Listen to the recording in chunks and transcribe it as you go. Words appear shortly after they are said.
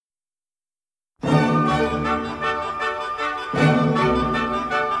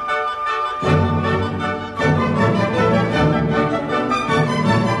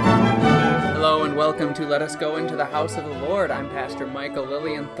welcome to Let Us Go Into the House of the Lord. I'm Pastor Michael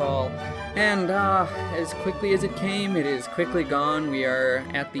Lilienthal, and as quickly as it came, it is quickly gone. We are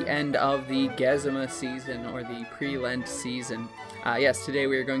at the end of the Gesima season, or the pre-Lent season. Yes, today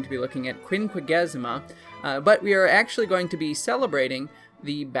we are going to be looking at Quinquagesima, but we are actually going to be celebrating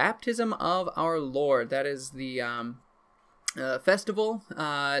the baptism of our Lord. That is the festival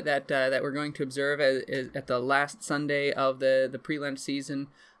that we're going to observe at the last Sunday of the pre-Lent season,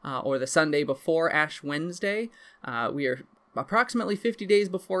 or the Sunday before Ash Wednesday. We are approximately 50 days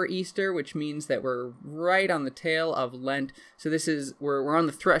before Easter, which means that we're right on the tail of Lent. So we're on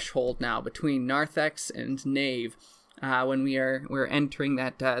the threshold now between Narthex and Nave, when we're entering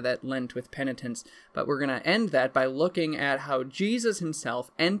that Lent with penitence. But we're going to end that by looking at how Jesus himself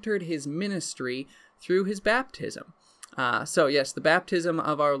entered his ministry through his baptism. So yes, the baptism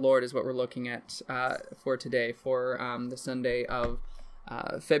of our Lord is what we're looking at for today, for the Sunday of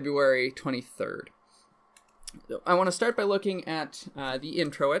February 23rd. I want to start by looking at the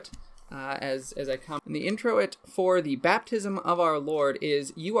introit as I come. And the introit for the baptism of our Lord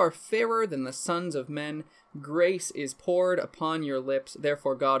is, "You are fairer than the sons of men. Grace is poured upon your lips.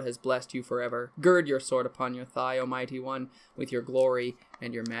 Therefore God has blessed you forever. Gird your sword upon your thigh, O mighty one, with your glory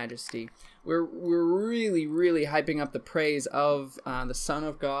and your majesty." We're really, really hyping up the praise of the Son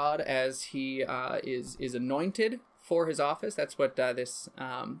of God as he is anointed for his office. That's what this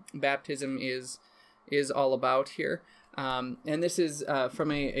baptism is all about here. And this is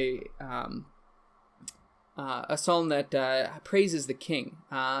from a psalm that praises the king.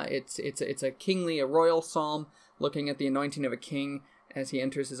 It's a royal psalm, looking at the anointing of a king as he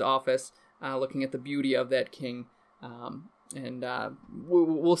enters his office, looking at the beauty of that king. And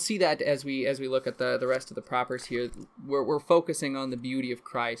we'll see that as we look at the rest of the propers here. We're focusing on the beauty of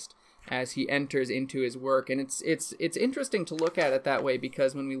Christ as he enters into his work, and it's interesting to look at it that way,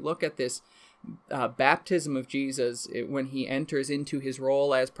 because when we look at this baptism of Jesus, when he enters into his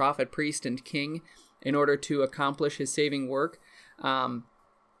role as prophet, priest, and king in order to accomplish his saving work,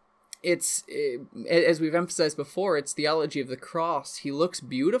 as we've emphasized before, it's theology of the cross. He looks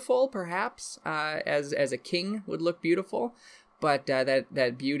beautiful, perhaps, as a king would look beautiful, but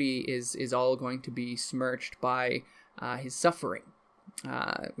that beauty is all going to be smirched by his suffering,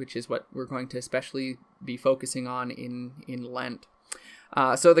 which is what we're going to especially be focusing on in Lent.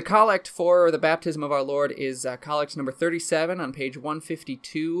 So the collect for the baptism of our Lord is collect number 37 on page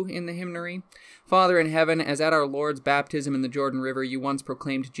 152 in the hymnary. "Father in heaven, as at our Lord's baptism in the Jordan River you once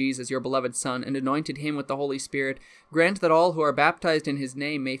proclaimed Jesus, your beloved Son, and anointed him with the Holy Spirit, grant that all who are baptized in his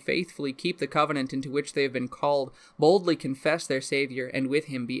name may faithfully keep the covenant into which they have been called, boldly confess their Savior, and with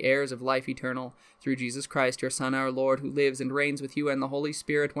him be heirs of life eternal. Through Jesus Christ, your Son, our Lord, who lives and reigns with you and the Holy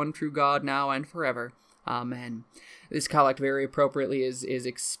Spirit, one true God, now and forever. Amen." This collect very appropriately is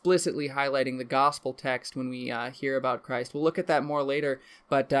explicitly highlighting the gospel text when we hear about Christ. We'll look at that more later,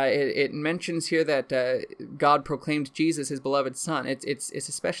 but it mentions here that God proclaimed Jesus his beloved Son. It's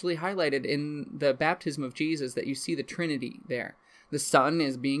especially highlighted in the baptism of Jesus that you see the Trinity there. The Son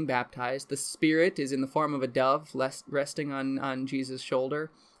is being baptized. The Spirit is in the form of a dove resting on Jesus' shoulder,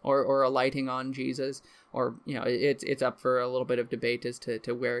 or alighting on Jesus, or it's up for a little bit of debate as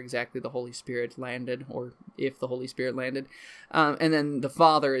to where exactly the Holy Spirit landed, or if the Holy Spirit landed. And then the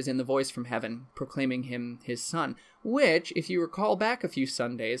Father is in the voice from heaven, proclaiming him his Son, which, if you recall back a few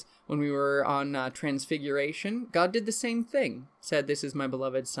Sundays, when we were on Transfiguration, God did the same thing, said, "This is my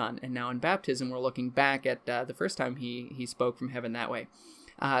beloved Son." And now in baptism, we're looking back at the first time he spoke from heaven that way.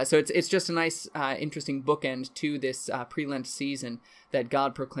 So it's just a nice, interesting bookend to this pre-Lent season, that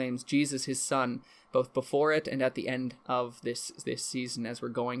God proclaims Jesus his Son, both before it and at the end of this season as we're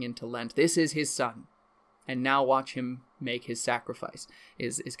going into Lent. This is his Son, and now watch him make his sacrifice,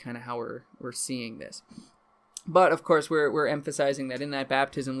 is kind of how we're seeing this. But, of course, we're emphasizing that in that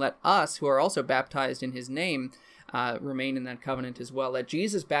baptism, let us, who are also baptized in his name, remain in that covenant as well. Let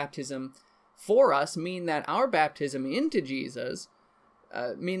Jesus' baptism for us mean that our baptism into Jesus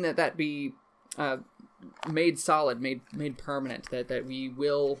mean that be made solid, made permanent, that we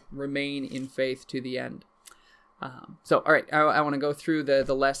will remain in faith to the end. So, all right, I want to go through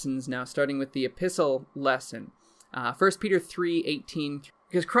the lessons now, starting with the epistle lesson. 1 Peter 3:18,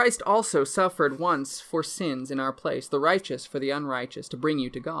 "Because Christ also suffered once for sins in our place, the righteous for the unrighteous, to bring you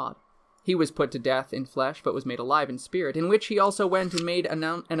to God. He was put to death in flesh, but was made alive in spirit, in which he also went and made an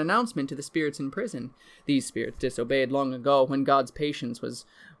announcement to the spirits in prison. These spirits disobeyed long ago, when God's patience was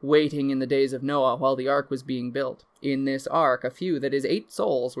waiting in the days of Noah, while the ark was being built. In this ark, a few, that is 8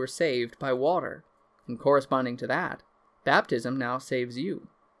 souls, were saved by water. And corresponding to that, baptism now saves you.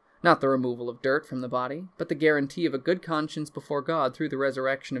 Not the removal of dirt from the body, but the guarantee of a good conscience before God through the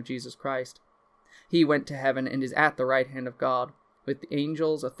resurrection of Jesus Christ. He went to heaven and is at the right hand of God, with the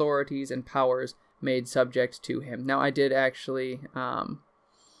angels, authorities, and powers made subject to him. Now, I did actually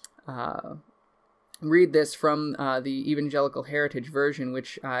read this from the Evangelical Heritage Version,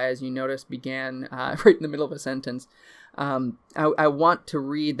 which, as you notice, began right in the middle of a sentence. I want to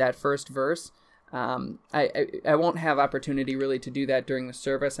read that first verse. I won't have opportunity really to do that during the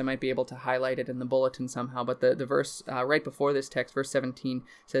service. I might be able to highlight it in the bulletin somehow, but the verse right before this text, verse 17,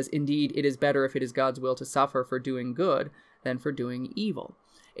 says, "Indeed, it is better if it is God's will to suffer for doing good than for doing evil."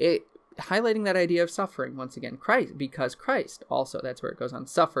 Highlighting that idea of suffering, once again, because Christ also, that's where it goes on,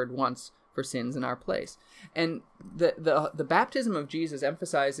 suffered once for sins in our place. And the baptism of Jesus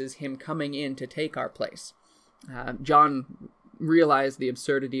emphasizes him coming in to take our place. John realized the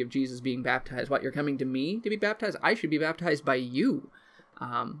absurdity of Jesus being baptized. What, you're coming to me to be baptized? I should be baptized by you,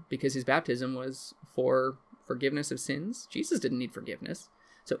 because his baptism was for forgiveness of sins. Jesus didn't need forgiveness.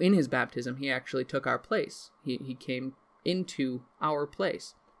 So in his baptism, he actually took our place. He came into our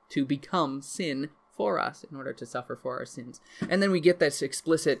place to become sin for us in order to suffer for our sins. And then we get this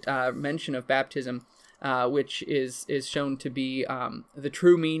explicit mention of baptism, which is shown to be the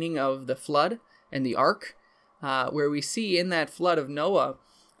true meaning of the flood and the ark, where we see in that flood of Noah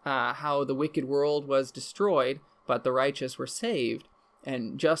how the wicked world was destroyed, but the righteous were saved.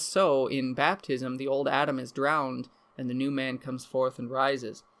 And just so, in baptism, the old Adam is drowned, and the new man comes forth and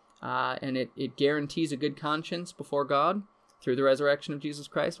rises. And it guarantees a good conscience before God through the resurrection of Jesus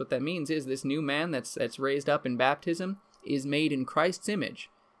Christ. What that means is this new man that's raised up in baptism is made in Christ's image.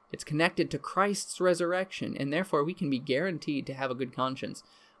 It's connected to Christ's resurrection, and therefore we can be guaranteed to have a good conscience.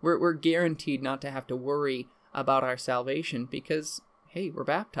 We're guaranteed not to have to worry about our salvation because, hey, we're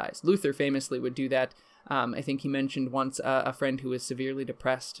baptized. Luther famously would do that. I think he mentioned once a friend who was severely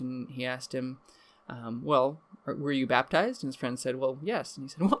depressed, and he asked him, well, were you baptized? And his friend said, well, yes. And he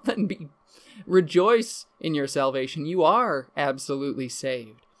said, well, then rejoice in your salvation. You are absolutely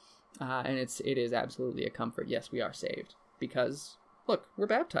saved. And it is absolutely a comfort. Yes, we are saved because, look, we're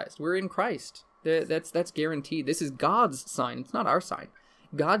baptized. We're in Christ. That's guaranteed. This is God's sign. It's not our sign.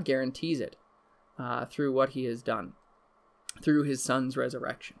 God guarantees it through what he has done, through his son's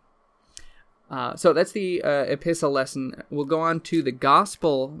resurrection. So that's the epistle lesson. We'll go on to the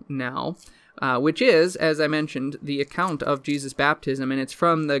gospel now, which is, as I mentioned, the account of Jesus' baptism, and it's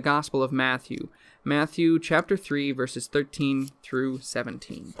from the Gospel of Matthew. Matthew chapter 3, verses 13 through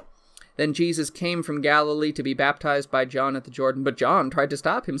 17. Then Jesus came from Galilee to be baptized by John at the Jordan, but John tried to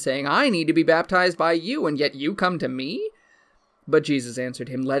stop him, saying, I need to be baptized by you, and yet you come to me? But Jesus answered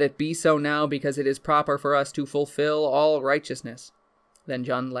him, Let it be so now, because it is proper for us to fulfill all righteousness. Then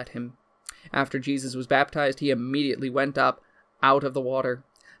John let him. After Jesus was baptized, he immediately went up out of the water.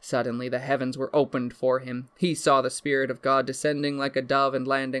 Suddenly the heavens were opened for him. He saw the Spirit of God descending like a dove and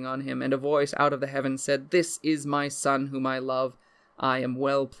landing on him, and a voice out of the heavens said, This is my Son whom I love. I am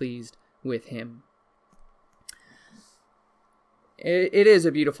well pleased with him. It is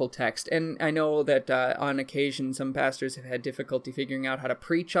a beautiful text, and I know that on occasion some pastors have had difficulty figuring out how to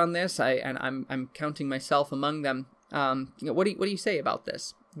preach on this. I'm counting myself among them. What do you say about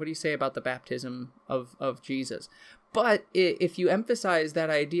this? What do you say about the baptism of Jesus? But if you emphasize that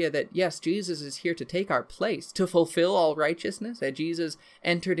idea that, yes, Jesus is here to take our place, to fulfill all righteousness, that Jesus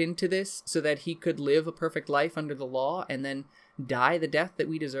entered into this so that he could live a perfect life under the law and then die the death that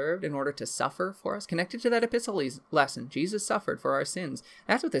we deserved in order to suffer for us, connected to that epistle lesson, Jesus suffered for our sins.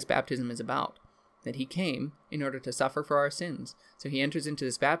 That's what this baptism is about, that he came in order to suffer for our sins. So he enters into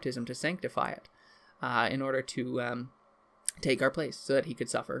this baptism to sanctify it in order to take our place so that he could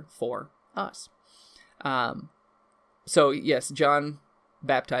suffer for us. So yes, John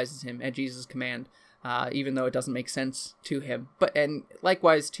baptizes him at Jesus' command, even though it doesn't make sense to him. And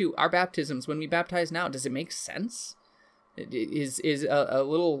likewise too, our baptisms, when we baptize now, does it make sense? Is a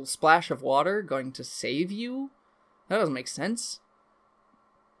little splash of water going to save you? That doesn't make sense.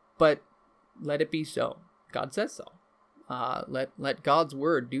 But let it be so. God says so. Let God's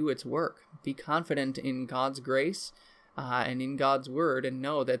word do its work. Be confident in God's grace and in God's word, and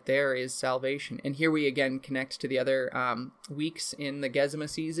know that there is salvation. And here we again connect to the other weeks in the Gesima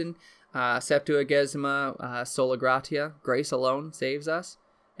season. Septuagesima, sola gratia, grace alone saves us.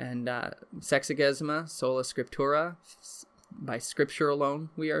 And Sexagesima, sola scriptura, by scripture alone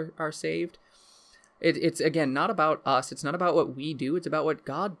we are saved. It's again not about us. It's not about what we do. It's about what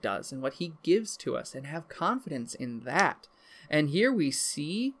God does and what he gives to us, and have confidence in that. And here we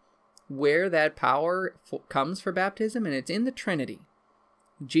see where that power comes for baptism, and it's in the Trinity.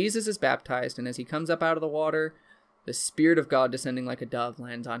 Jesus is baptized, and as he comes up out of the water, the Spirit of God descending like a dove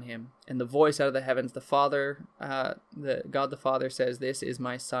lands on him, and the voice out of the heavens, God the Father says, This is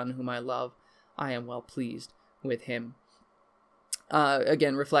my Son whom I love. I am well pleased with him.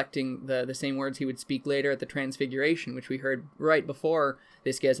 Again, reflecting the same words he would speak later at the Transfiguration, which we heard right before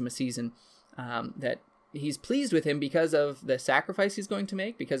this Gesima season, that he's pleased with him because of the sacrifice he's going to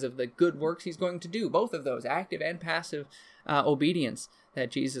make, because of the good works he's going to do, both of those, active and passive obedience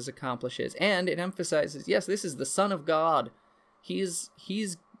that Jesus accomplishes. And it emphasizes, yes, this is the Son of God. He's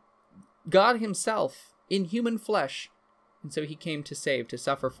God himself in human flesh. And so he came to save, to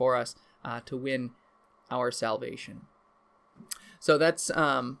suffer for us, to win our salvation. So that's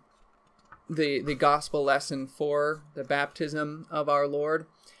the gospel lesson for the baptism of our Lord.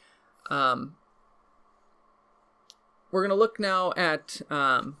 We're going to look now at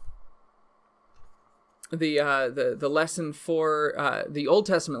the lesson for the Old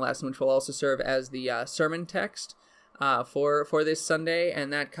Testament lesson, which will also serve as the sermon text for this Sunday,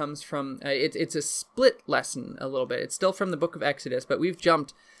 and that comes from it's a split lesson a little bit. It's still from the book of Exodus, but we've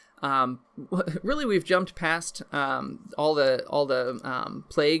jumped past all the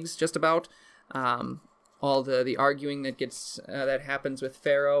plagues, just about all the arguing that gets that happens with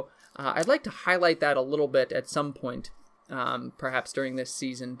Pharaoh. I'd like to highlight that a little bit at some point, perhaps during this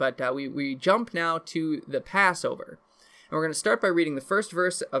season, but we jump now to the Passover. And we're going to start by reading the first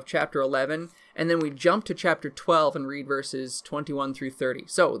verse of chapter 11, and then we jump to chapter 12 and read verses 21 through 30.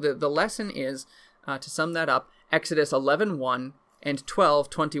 So the lesson is, to sum that up, Exodus 11:1 and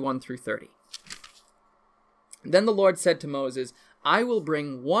 12:21 through 30. Then the Lord said to Moses, I will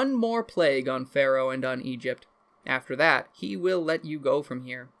bring one more plague on Pharaoh and on Egypt. After that, he will let you go from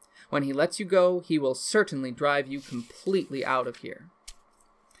here. When he lets you go, he will certainly drive you completely out of here.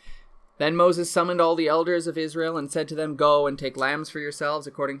 Then Moses summoned all the elders of Israel and said to them, Go and take lambs for yourselves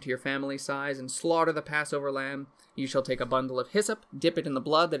according to your family size, and slaughter the Passover lamb. You shall take a bundle of hyssop, dip it in the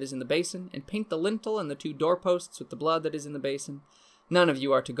blood that is in the basin, and paint the lintel and the 2 doorposts with the blood that is in the basin. None of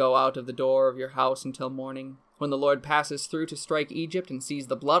you are to go out of the door of your house until morning. When the Lord passes through to strike Egypt and sees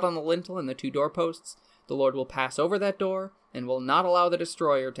the blood on the lintel and the 2 doorposts, the Lord will pass over that door and will not allow the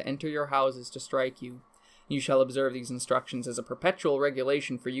destroyer to enter your houses to strike you. You shall observe these instructions as a perpetual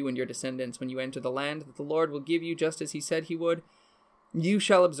regulation for you and your descendants when you enter the land that the Lord will give you just as he said he would. You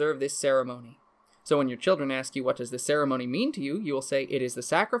shall observe this ceremony. So when your children ask you, what does this ceremony mean to you, you will say, it is the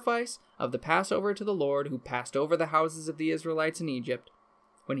sacrifice of the Passover to the Lord who passed over the houses of the Israelites in Egypt.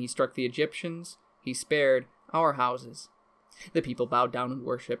 When he struck the Egyptians, he spared our houses. The people bowed down and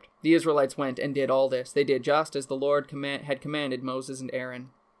worshipped. The Israelites went and did all this. They did just as the Lord had commanded Moses and Aaron.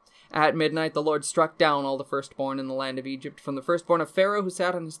 At midnight the Lord struck down all the firstborn in the land of Egypt, from the firstborn of Pharaoh who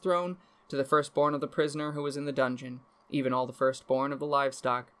sat on his throne, to the firstborn of the prisoner who was in the dungeon, even all the firstborn of the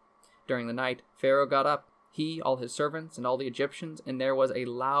livestock. During the night Pharaoh got up, he, all his servants, and all the Egyptians, and there was a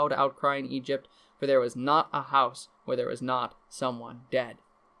loud outcry in Egypt, for there was not a house where there was not someone dead.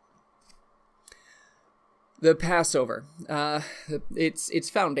 The Passover, it's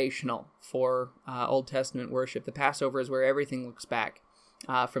foundational for Old Testament worship. The Passover is where everything looks back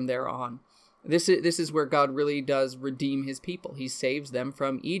from there on. This is where God really does redeem his people. He saves them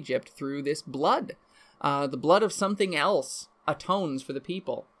from Egypt through this blood. The blood of something else atones for the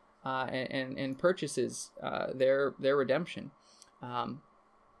people and purchases their redemption.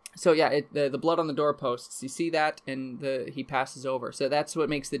 So yeah, the blood on the doorposts, you see that, and he passes over. So that's what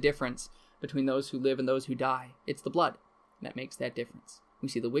makes the difference between those who live and those who die. It's the blood that makes that difference. We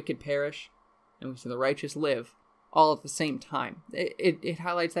see the wicked perish, and we see the righteous live, all at the same time. It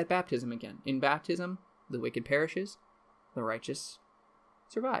highlights that baptism again. In baptism, the wicked perishes, the righteous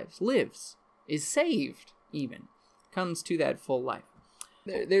survives, lives, is saved even, comes to that full life.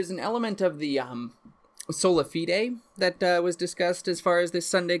 There's an element of the sola fide that was discussed as far as this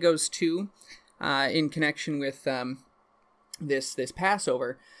Sunday goes too, in connection with this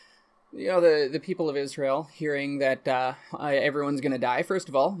Passover. You know, the people of Israel hearing that everyone's going to die. First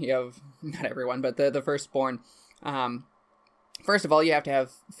of all, you have, not everyone, but the firstborn. First of all, you have to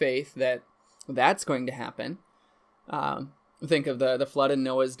have faith that that's going to happen. Think of the flood in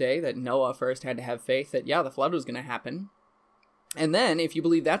Noah's day, that Noah first had to have faith that, yeah, the flood was going to happen. And then, if you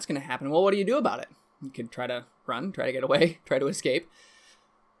believe that's going to happen, well, what do you do about it? You could try to run, try to get away, try to escape.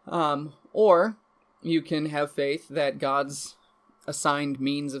 Or you can have faith that God's assigned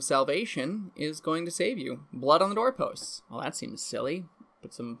means of salvation is going to save you. Blood on the doorposts. Well, that seems silly.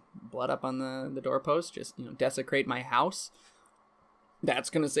 Put some blood up on the doorpost, just, desecrate my house. That's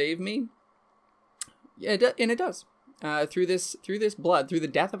going to save me. Yeah, and it does. Through this blood, through the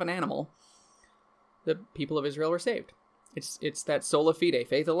death of an animal, the people of Israel were saved. It's that sola fide,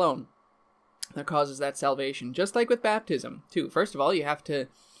 faith alone, that causes that salvation. Just like with baptism, too. First of all, you have to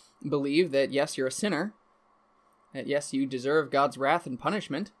believe that, yes, you're a sinner, that, yes, you deserve God's wrath and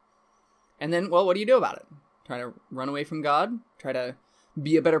punishment, And then, well, what do you do about it? Try to run away from God? Try to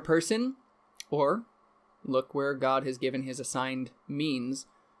be a better person? Or look where God has given his assigned means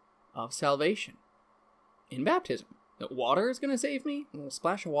of salvation. In baptism. The water is going to save me? A little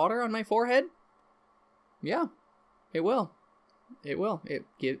splash of water on my forehead? Yeah, it will. It will.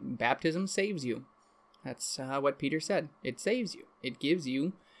 Baptism saves you. That's what Peter said. It saves you. It gives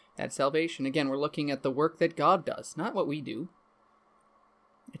you that salvation. Again, we're looking at the work that God does, not what we do.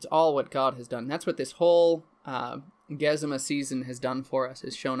 It's all what God has done. That's what this whole Gesima season has done for us,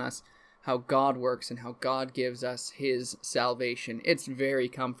 has shown us how God works and how God gives us his salvation. It's very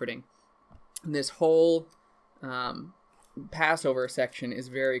comforting. This whole Passover section is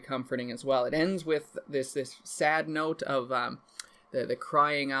very comforting as well. It ends with this sad note of the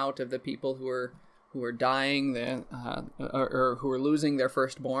crying out of the people who are dying, or who are losing their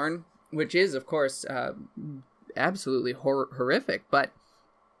firstborn, which is, of course, absolutely horrific. But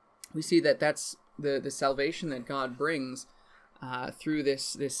we see that that's the salvation that God brings through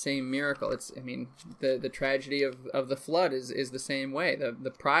this same miracle. The tragedy of the flood is the same way.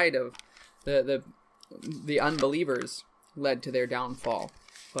 The pride of the unbelievers led to their downfall,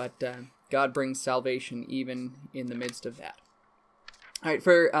 but God brings salvation even in the midst of that. All right,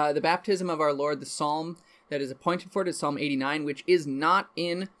 for the baptism of our Lord, the psalm that is appointed for it is Psalm 89, which is not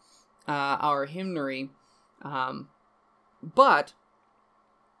in our hymnary, but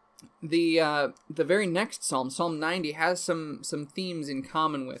the very next psalm, Psalm 90, has some themes in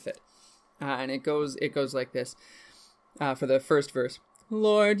common with it, and it goes like this for the first verse.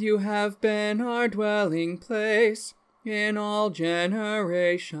 Lord, you have been our dwelling place in all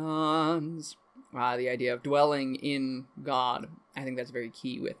generations. The idea of dwelling in God. I think that's very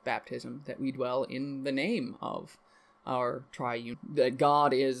key with baptism, that we dwell in the name of our triune. That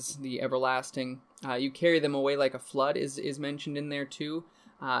God is the everlasting. You carry them away like a flood is mentioned in there too.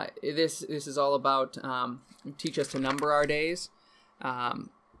 This is all about teach us to number our days.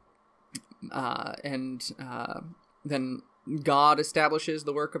 Then God establishes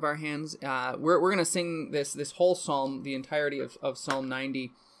the work of our hands. We're going to sing this whole psalm, the entirety of Psalm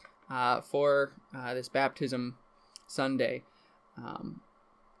 90, for this baptism Sunday,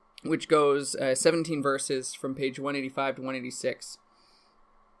 which goes 17 verses from page 185 to 186,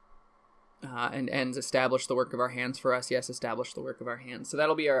 and ends, establish the work of our hands for us. Yes, establish the work of our hands. So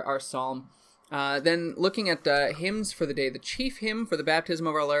that'll be our psalm. Then looking at hymns for the day, the chief hymn for the baptism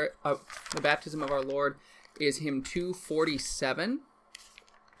of our Lord is hymn 247,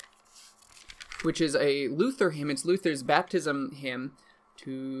 which is a Luther hymn. It's Luther's baptism hymn.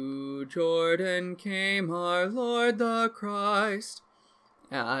 To Jordan came our Lord the Christ.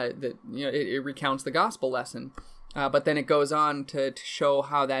 It recounts the gospel lesson, but then it goes on to show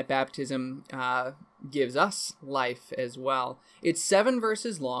how that baptism gives us life as well. It's 7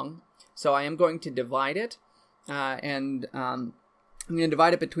 verses long, so I am going to divide it, and I'm going to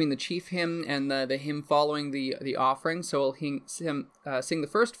divide it between the chief hymn and the hymn following the offering. So we'll sing the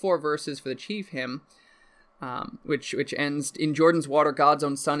first 4 verses for the chief hymn, which ends, in Jordan's water, God's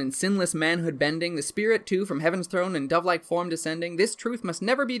own Son, in sinless manhood bending, the Spirit too from heaven's throne in dove-like form descending. This truth must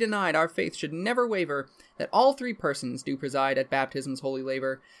never be denied, our faith should never waver, that all 3 persons do preside at baptism's holy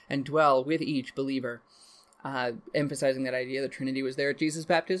laver, and dwell with each believer. Emphasizing that idea, the Trinity was there at Jesus'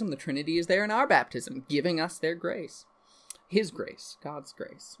 baptism, the Trinity is there in our baptism, giving us their grace. His grace, God's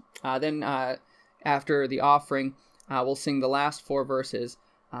grace. Then after the offering, we'll sing the last 4 verses,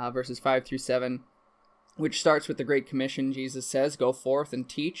 verses 5 through 7, which starts with the Great Commission. Jesus says, go forth and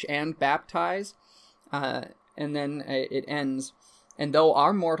teach and baptize. And then it ends, and though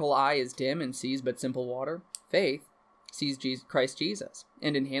our mortal eye is dim and sees but simple water, faith sees Christ Jesus,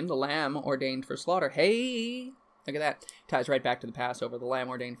 and in him the Lamb ordained for slaughter. Hey! Look at that. Ties right back to the Passover, the Lamb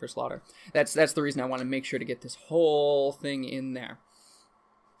ordained for slaughter. That's the reason I want to make sure to get this whole thing in there.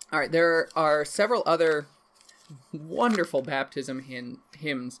 All right, there are several other wonderful baptism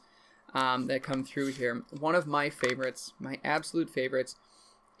hymns that come through here. One of my favorites, my absolute favorites,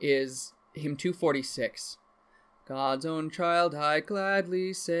 is hymn 246. God's own child, I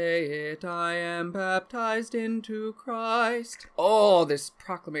gladly say it, I am baptized into Christ. Oh, this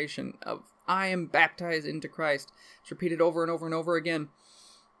proclamation of I am baptized into Christ. It's repeated over and over and over again.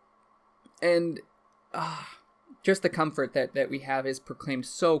 And just the comfort that we have is proclaimed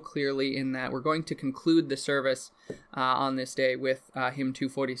so clearly in that. We're going to conclude the service on this day with hymn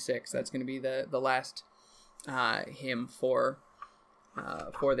 246. That's going to be the last hymn for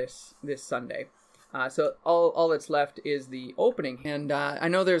this Sunday. So all that's left is the opening. And I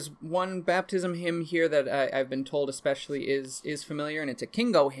know there's one baptism hymn here that I've been told especially is familiar, and it's a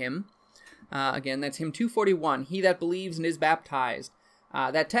Kingo hymn. Again, that's hymn 241. He that believes and is baptized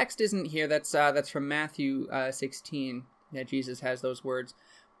That text isn't here. That's from Matthew 16, that Jesus has those words.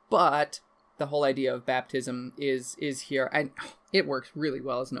 But the whole idea of baptism is here. And it works really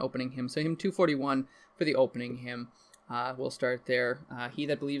well as an opening hymn. So hymn 241 for the opening hymn. We'll start there. He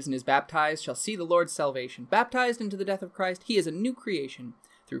that believes and is baptized shall see the Lord's salvation. Baptized into the death of Christ, he is a new creation.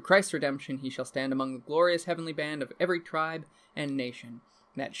 Through Christ's redemption, he shall stand among the glorious heavenly band of every tribe and nation.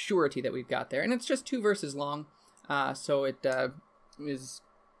 That surety that we've got there. And it's just 2 verses long, so it is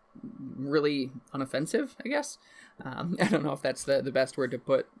really unoffensive, I guess. I don't know if that's the best word to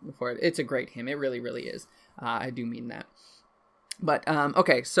put for it. It's a great hymn. It really, really is. I do mean that. But,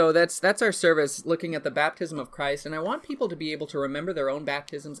 okay, so that's our service, looking at the baptism of Christ, and I want people to be able to remember their own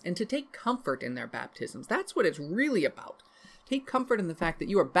baptisms and to take comfort in their baptisms. That's what it's really about. Take comfort in the fact that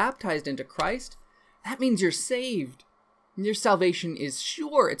you are baptized into Christ. That means you're saved. Your salvation is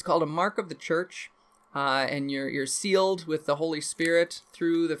sure. It's called a mark of the church, and you're sealed with the Holy Spirit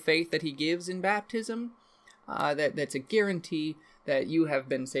through the faith that he gives in baptism. That's a guarantee that you have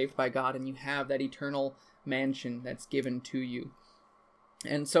been saved by God and you have that eternal mansion that's given to you.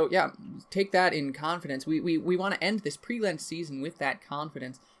 And so, yeah, take that in confidence. We want to end this pre-Lent season with that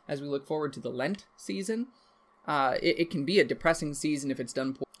confidence as we look forward to the Lent season. It can be a depressing season if it's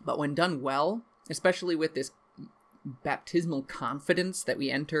done poorly, but when done well, especially with this baptismal confidence that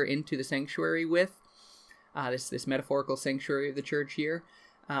we enter into the sanctuary with, this metaphorical sanctuary of the church here,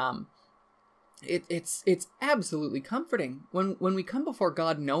 it's absolutely comforting. When we come before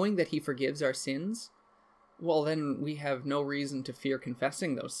God knowing that he forgives our sins, well, then we have no reason to fear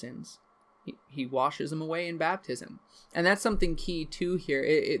confessing those sins. He washes them away in baptism. And that's something key, too, here.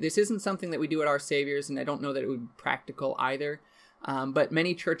 This isn't something that we do at Our Savior's, and I don't know that it would be practical either. But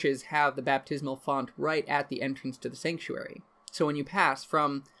many churches have the baptismal font right at the entrance to the sanctuary. So when you pass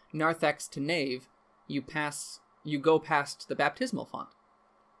from narthex to nave, you go past the baptismal font.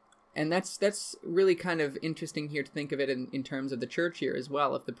 And that's really kind of interesting here to think of it in terms of the church here as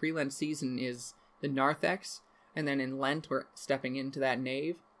well. If the pre-Lent season is the narthex, and then in Lent we're stepping into that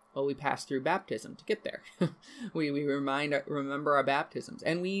nave, well, we pass through baptism to get there. we remember our baptisms.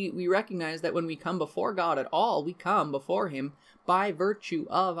 And we recognize that when we come before God at all, we come before him by virtue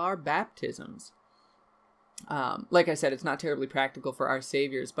of our baptisms. Like I said, it's not terribly practical for Our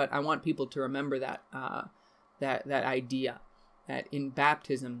Savior's, but I want people to remember that idea, that in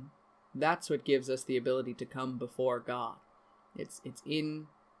baptism, that's what gives us the ability to come before God. It's in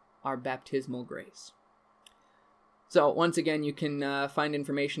our baptismal grace. So once again, you can find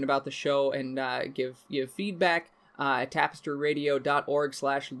information about the show and give feedback at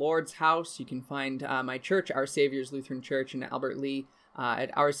tapestryradio.org/Lord's House. You can find my church, Our Savior's Lutheran Church in Albert Lea,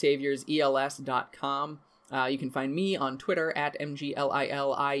 at oursaviorsels.com. You can find me on Twitter at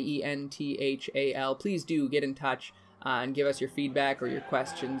MGLILIENTHAL. Please do get in touch and give us your feedback or your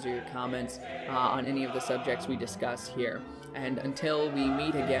questions or your comments on any of the subjects we discuss here. And until we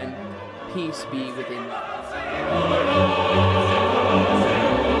meet again, peace be within you.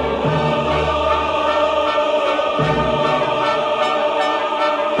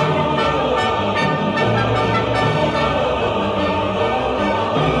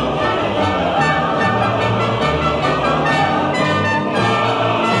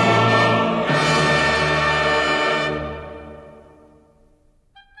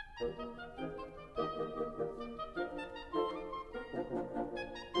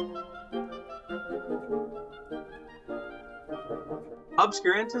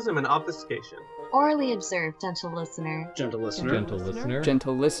 Obscurantism and obfuscation. Orally observed, gentle listener. Gentle listener. Gentle listener.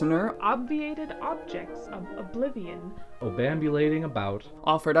 Gentle listener. Obviated objects of oblivion. Obambulating about.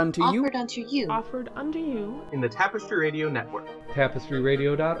 Offered unto you. Offered unto you. Offered unto you. In the Tapestry Radio Network.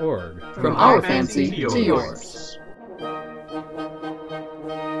 Tapestryradio.org. From our fancy to yours.